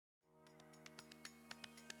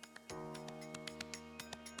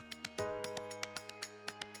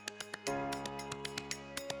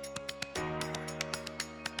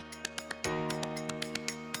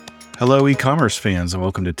Hello, e-commerce fans, and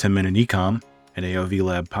welcome to 10-Minute Ecom, an AOV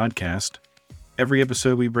Lab podcast. Every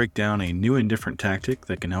episode, we break down a new and different tactic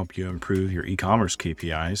that can help you improve your e-commerce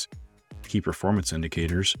KPIs, key performance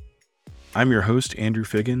indicators. I'm your host, Andrew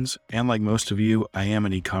Figgins, and like most of you, I am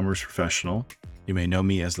an e-commerce professional. You may know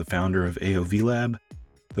me as the founder of AOV Lab,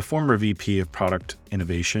 the former VP of Product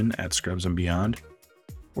Innovation at Scrubs and Beyond,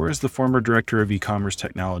 or as the former Director of E-commerce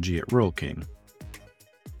Technology at Rural King.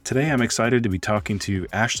 Today, I'm excited to be talking to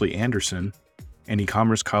Ashlee Anderson, an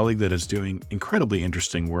e-commerce colleague that is doing incredibly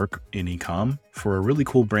interesting work in e-com for a really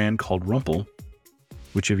cool brand called Rumple,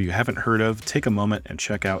 which if you haven't heard of, take a moment and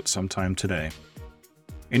check out sometime today.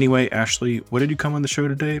 Anyway, Ashlee, what did you come on the show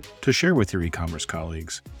today to share with your e-commerce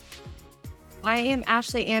colleagues? I am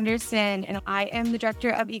Ashlee Anderson, and I am the Director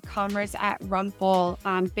of E-commerce at Rumple,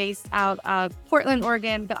 based out of Portland,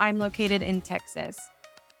 Oregon, but I'm located in Texas.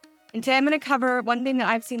 And today I'm going to cover one thing that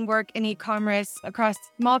I've seen work in e-commerce across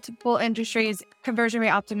multiple industries, conversion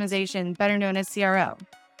rate optimization, better known as CRO.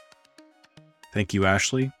 Thank you,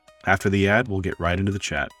 Ashlee. After the ad, we'll get right into the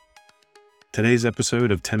chat. Today's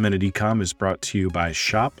episode of 10-Minute Ecom is brought to you by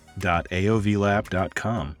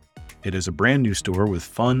shop.aovlab.com. It is a brand new store with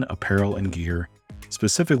fun apparel and gear,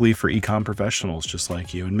 specifically for e-com professionals just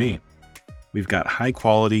like you and me. We've got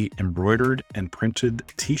high-quality embroidered and printed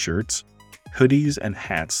t-shirts, hoodies, and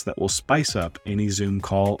hats that will spice up any Zoom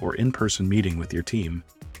call or in-person meeting with your team.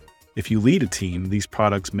 If you lead a team, these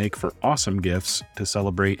products make for awesome gifts to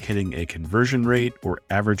celebrate hitting a conversion rate or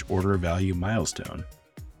average order value milestone.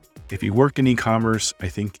 If you work in e-commerce, I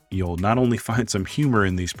think you'll not only find some humor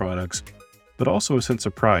in these products, but also a sense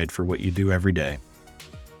of pride for what you do every day.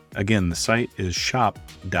 Again, the site is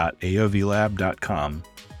shop.aovlab.com.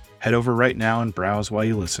 Head over right now and browse while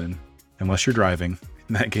you listen, unless you're driving.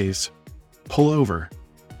 In that case, pull over.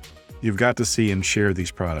 You've got to see and share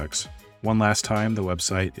these products. One last time, the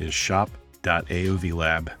website is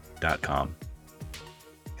shop.aovlab.com.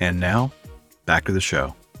 And now, back to the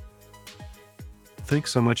show.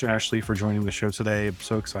 Thanks so much, Ashlee, for joining the show today. I'm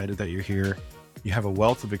so excited that you're here. You have a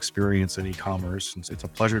wealth of experience in e-commerce, and it's a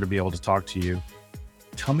pleasure to be able to talk to you.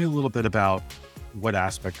 Tell me a little bit about what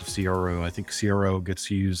aspect of CRO. I think CRO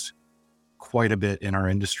gets used quite a bit in our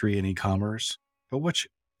industry in e-commerce, but which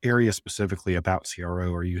area specifically about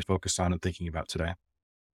CRO are you focused on and thinking about today?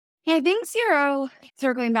 Yeah, I think CRO,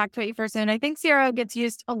 circling back to what you first said, I think CRO gets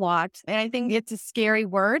used a lot. And I think it's a scary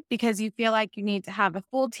word because you feel like you need to have a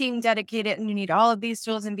full team dedicated and you need all of these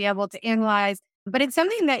tools and be able to analyze. But it's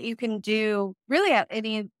something that you can do really at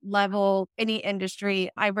any level, any industry.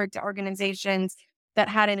 I worked at organizations that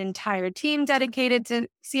had an entire team dedicated to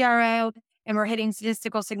CRO and were hitting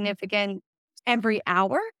statistical significance every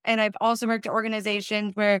hour. And I've also worked at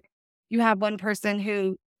organizations where you have one person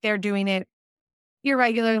who they're doing it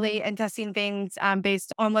irregularly and testing things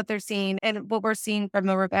based on what they're seeing and what we're seeing from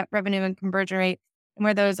the revenue and conversion rate and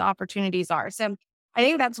where those opportunities are. So I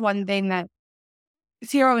think that's one thing that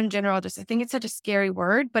CRO in general, I think it's such a scary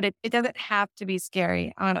word, but it doesn't have to be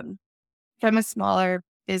scary. From a smaller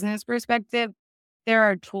business perspective, there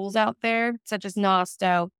are tools out there such as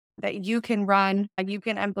Nosto that you can run, you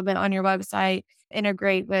can implement on your website,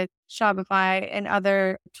 integrate with Shopify and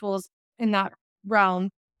other tools in that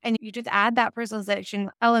realm. And you just add that personalization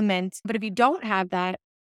element. But if you don't have that,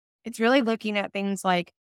 it's really looking at things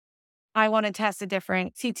like, I want to test a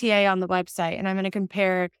different CTA on the website and I'm going to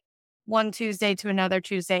compare one Tuesday to another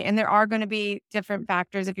Tuesday. And there are going to be different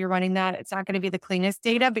factors if you're running that. It's not going to be the cleanest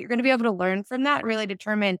data, but you're going to be able to learn from that and really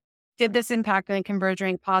determine, did this impact my conversion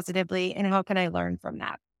rate positively? And how can I learn from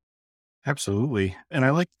that? Absolutely. And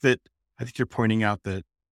I like that. I think you're pointing out that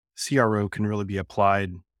CRO can really be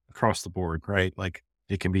applied across the board, right? Like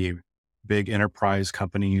it can be big enterprise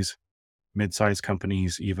companies, mid-sized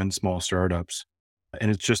companies, even small startups.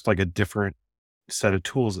 And it's just like a different set of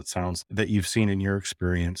tools, it sounds, that you've seen in your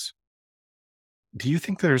experience. Do you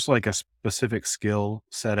think there's like a specific skill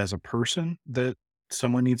set as a person that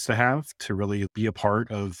someone needs to have to really be a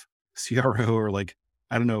part of CRO or like,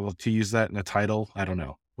 I don't know, to use that in a title? I don't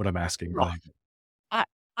know what I'm asking. Well, Really.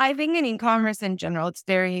 I think in e-commerce in general, it's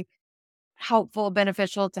very helpful,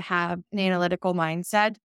 beneficial to have an analytical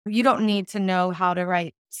mindset. You don't need to know how to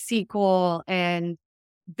write SQL and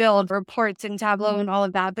build reports in Tableau and all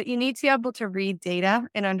of that, but you need to be able to read data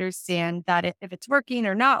and understand that if it's working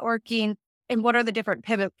or not working and what are the different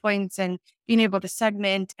pivot points and being able to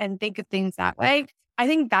segment and think of things that way. I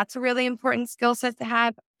think that's a really important skill set to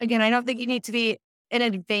have. Again, I don't think you need to be an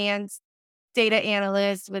advanced data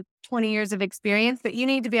analyst with 20 years of experience, but you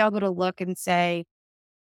need to be able to look and say,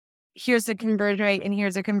 here's a conversion rate and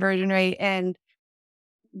here's a conversion rate. And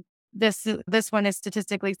this one is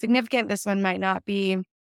statistically significant. This one might not be.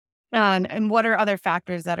 And what are other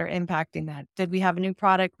factors that are impacting that? Did we have a new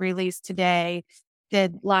product released today?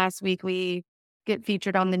 Did last week we get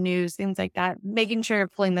featured on the news? Things like that. Making sure you're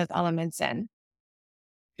pulling those elements in.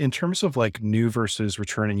 In terms of like new versus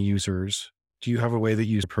returning users, do you have a way that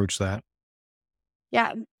you approach that?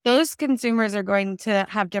 Yeah, those consumers are going to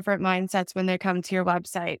have different mindsets when they come to your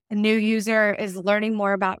website. A new user is learning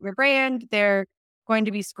more about your brand. They're going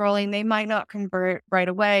to be scrolling. They might not convert right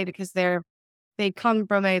away because they come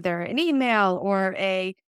from either an email or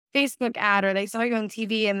a Facebook ad, or they saw you on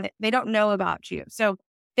TV and they don't know about you. So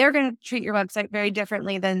they're going to treat your website very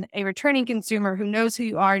differently than a returning consumer who knows who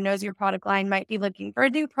you are, knows your product line, might be looking for a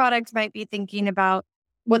new product, might be thinking about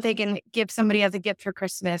what they can give somebody as a gift for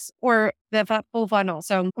Christmas, or the full funnel.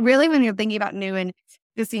 So really, when you're thinking about new and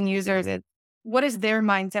existing users, it's what is their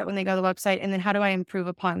mindset when they go to the website? And then how do I improve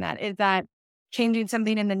upon that? Is that changing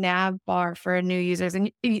something in the nav bar for new users?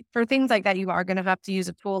 And for things like that, you are going to have to use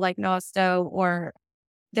a tool like Nosto or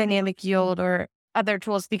Dynamic Yield or other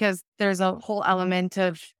tools, because there's a whole element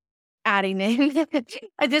of adding in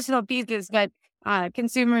additional pieces. But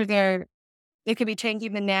consumers are they could be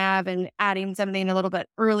changing the nav and adding something a little bit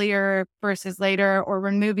earlier versus later, or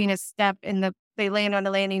removing a step they land on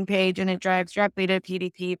a landing page and it drives directly to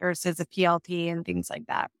PDP versus a PLP and things like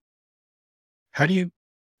that. How do you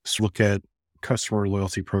look at customer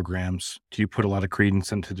loyalty programs? Do you put a lot of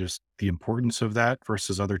credence into just the importance of that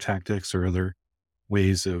versus other tactics or other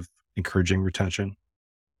ways of encouraging retention?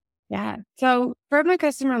 Yeah. So for my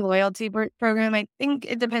customer loyalty program, I think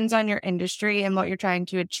it depends on your industry and what you're trying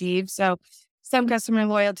to achieve. So some customer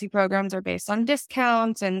loyalty programs are based on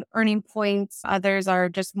discounts and earning points. Others are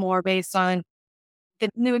just more based on the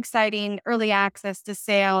new exciting early access to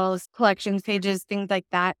sales, collections pages, things like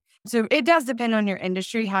that. So it does depend on your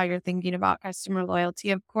industry, how you're thinking about customer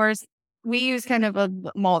loyalty. Of course, we use kind of a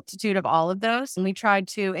multitude of all of those, and we try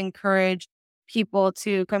to encourage people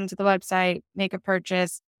to come to the website, make a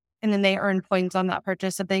purchase, and then they earn points on that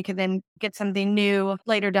purchase so they can then get something new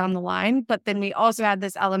later down the line. But then we also add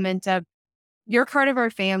this element of you're part of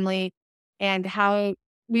our family, and how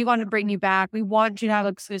we want to bring you back. We want you to have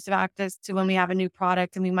exclusive access to when we have a new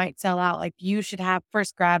product and we might sell out. Like, you should have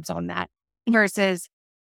first grabs on that versus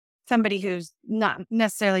somebody who's not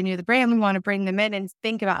necessarily new to the brand. We want to bring them in and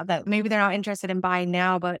think about that. Maybe they're not interested in buying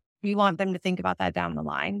now, but we want them to think about that down the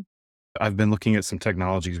line. I've been looking at some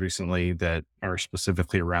technologies recently that are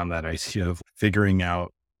specifically around that idea of figuring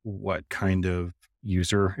out what kind of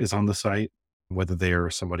user is on the site, whether they are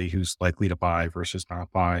somebody who's likely to buy versus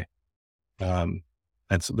not buy. Um,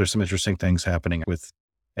 and so there's some interesting things happening with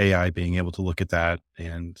AI being able to look at that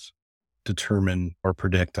and determine or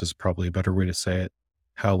predict, is probably a better way to say it,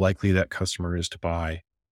 how likely that customer is to buy.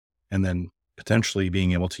 And then potentially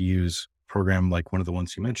being able to use a program like one of the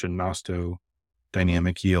ones you mentioned, Nosto,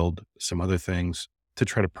 Dynamic Yield, some other things to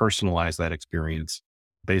try to personalize that experience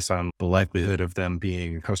based on the likelihood of them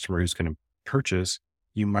being a customer who's going to purchase.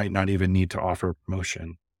 You might not even need to offer a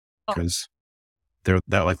promotion Oh, because they're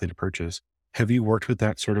that likely to purchase. Have you worked with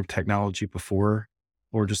that sort of technology before,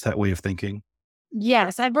 or just that way of thinking?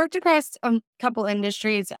 yes, I've worked across a couple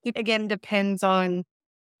industries. It again depends on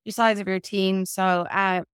the size of your team. So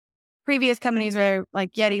at previous companies were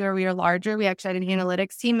like Yeti, where we were larger, we actually had an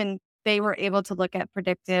analytics team and they were able to look at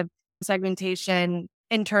predictive segmentation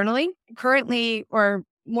internally. Currently, or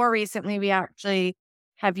more recently, we actually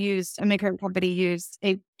have used, my current company used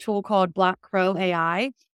a tool called Black Crow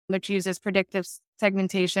AI, which uses predictive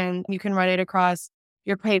segmentation. You can run it across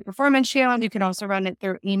your paid performance channel. You can also run it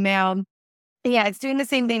through email. Yeah, it's doing the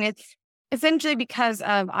same thing. It's essentially because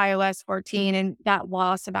of iOS 14 and that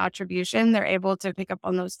loss of attribution, they're able to pick up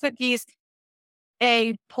on those cookies,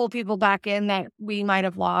 pull people back in that we might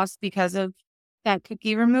have lost because of that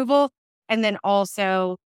cookie removal, and then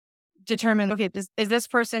also determine, okay, is this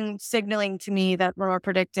person signaling to me that we're more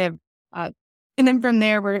predictive? Uh, and then from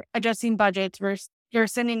there, we're adjusting budgets. You're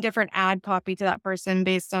sending different ad copy to that person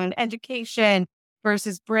based on education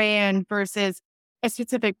versus brand versus a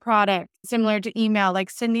specific product, similar to email, like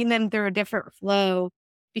sending them through a different flow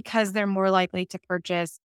because they're more likely to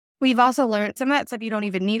purchase. We've also learned some of that stuff you don't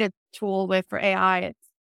even need a tool with for AI. It's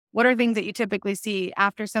what are things that you typically see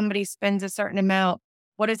after somebody spends a certain amount?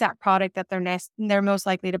 What is that product that they're most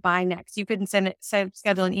likely to buy next? You couldn't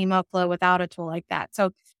schedule an email flow without a tool like that.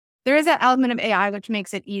 So there is that element of AI which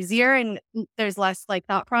makes it easier, and there's less like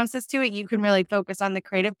thought process to it. You can really focus on the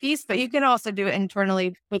creative piece, but you can also do it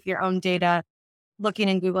internally with your own data, looking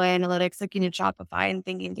in Google Analytics, looking at Shopify, and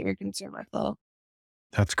thinking through your consumer flow.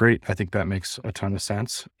 That's great. I think that makes a ton of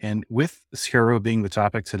sense. And with CRO being the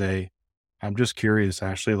topic today, I'm just curious,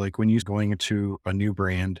 Ashley, like when you're going into a new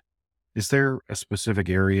brand, Is there a specific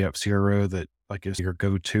area of CRO that like is your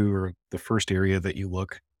go-to or the first area that you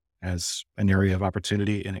look as an area of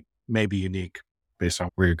opportunity, and it may be unique based on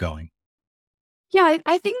where you're going? Yeah,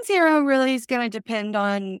 I think zero really is going to depend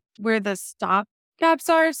on where the stop gaps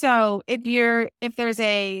are. So if there's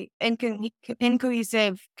a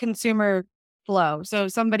incohesive consumer flow, so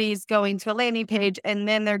somebody's going to a landing page and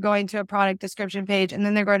then they're going to a product description page and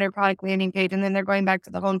then they're going to a product landing page and then they're going back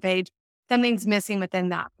to the home page, something's missing within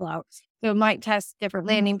that flow. So it might test different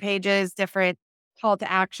landing pages, different call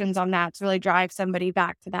to actions on that to really drive somebody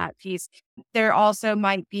back to that piece. There also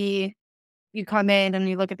might be you come in and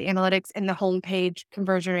you look at the analytics and the homepage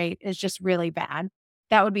conversion rate is just really bad.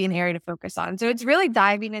 That would be an area to focus on. So it's really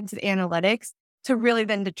diving into the analytics to really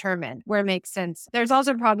then determine where it makes sense. There's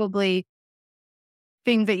also probably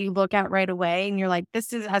things that you look at right away and you're like,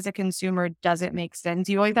 this is as a consumer, doesn't make sense.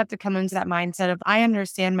 You always have to come into that mindset of I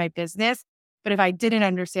understand my business, but if I didn't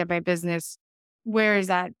understand my business, where is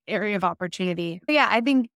that area of opportunity? But yeah, I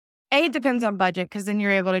think it depends on budget because then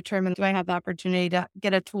you're able to determine, do I have the opportunity to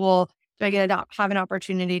get a tool? Do I have an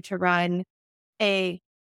opportunity to run a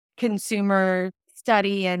consumer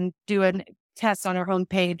study and do a test on our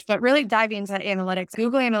homepage? But really diving into that analytics,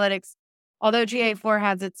 Google Analytics, although GA4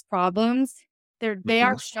 has its problems, they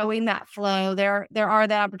are showing that flow. There are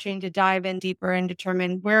the opportunity to dive in deeper and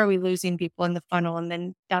determine where are we losing people in the funnel, and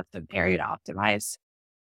then that's the area to optimize.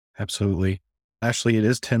 Absolutely. Ashlee, it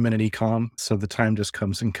is 10-minute ecom, so the time just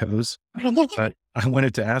comes and goes. But I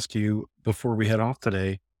wanted to ask you before we head off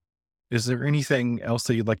today, is there anything else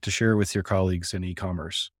that you'd like to share with your colleagues in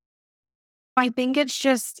e-commerce? I think it's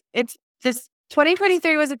this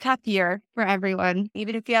 2023 was a tough year for everyone.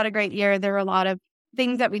 Even if you had a great year, there were a lot of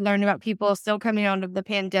things that we learned about people still coming out of the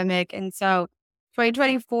pandemic. And so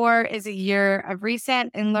 2024 is a year of reset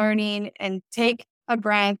and learning and take a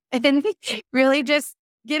breath and then really just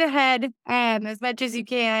get ahead as much as you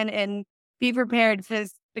can and be prepared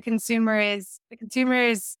because the consumer is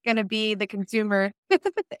going to be the consumer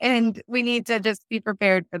and we need to just be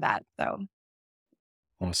prepared for that. So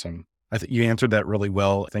Awesome. I think you answered that really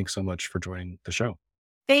well. Thanks so much for joining the show.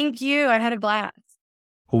 thank you. I had a blast.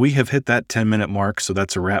 Well, we have hit that 10-minute mark, so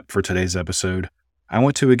that's a wrap for today's episode. I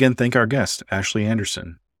want to again thank our guest, Ashlee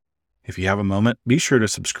Anderson. If you have a moment, be sure to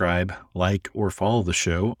subscribe, like, or follow the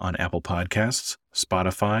show on Apple Podcasts,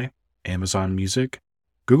 Spotify, Amazon Music,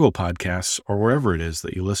 Google Podcasts, or wherever it is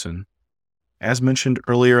that you listen. As mentioned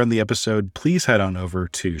earlier in the episode, please head on over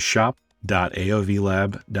to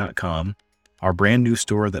shop.aovlab.com, our brand new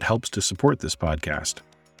store that helps to support this podcast.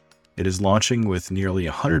 It is launching with nearly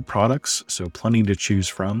 100 products, so plenty to choose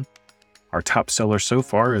from. Our top seller so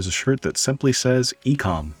far is a shirt that simply says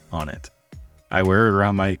Ecom on it. I wear it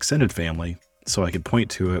around my extended family, so I can point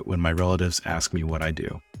to it when my relatives ask me what I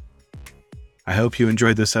do. I hope you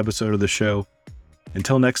enjoyed this episode of the show.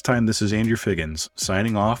 Until next time, this is Andrew Figgins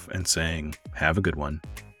signing off and saying, have a good one.